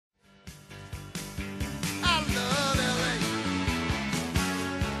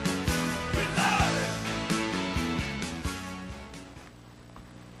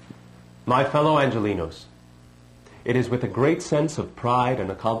My fellow Angelinos, it is with a great sense of pride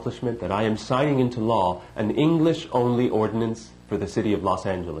and accomplishment that I am signing into law an English-only ordinance for the city of Los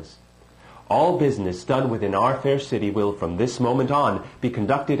Angeles. All business done within our fair city will, from this moment on, be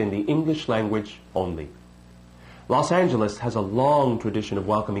conducted in the English language only. Los Angeles has a long tradition of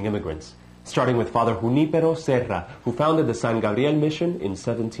welcoming immigrants, starting with Father Junipero Serra, who founded the San Gabriel Mission in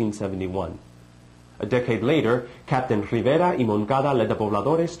 1771. A decade later, Captain Rivera y Moncada led the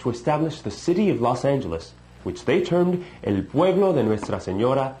pobladores to establish the city of Los Angeles, which they termed El Pueblo de Nuestra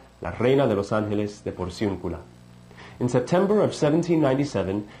Señora, la Reina de los Ángeles de Porciúncula. In September of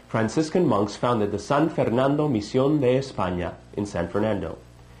 1797, Franciscan monks founded the San Fernando Misión de España in San Fernando.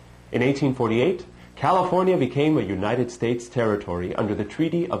 In 1848, California became a United States territory under the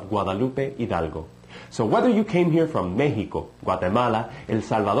Treaty of Guadalupe Hidalgo. So whether you came here from Mexico, Guatemala, El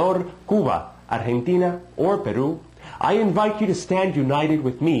Salvador, Cuba, Argentina, or Peru, I invite you to stand united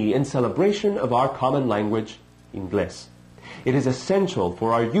with me in celebration of our common language, Inglés. It is essential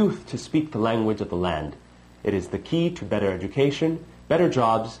for our youth to speak the language of the land. It is the key to better education, better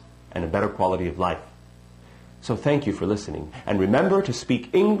jobs, and a better quality of life. So thank you for listening, and remember to speak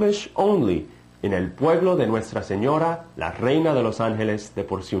English only in El Pueblo de Nuestra Señora, la Reina de los Ángeles de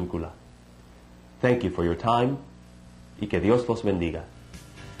Porciúncula. Thank you for your time, y que Dios los bendiga.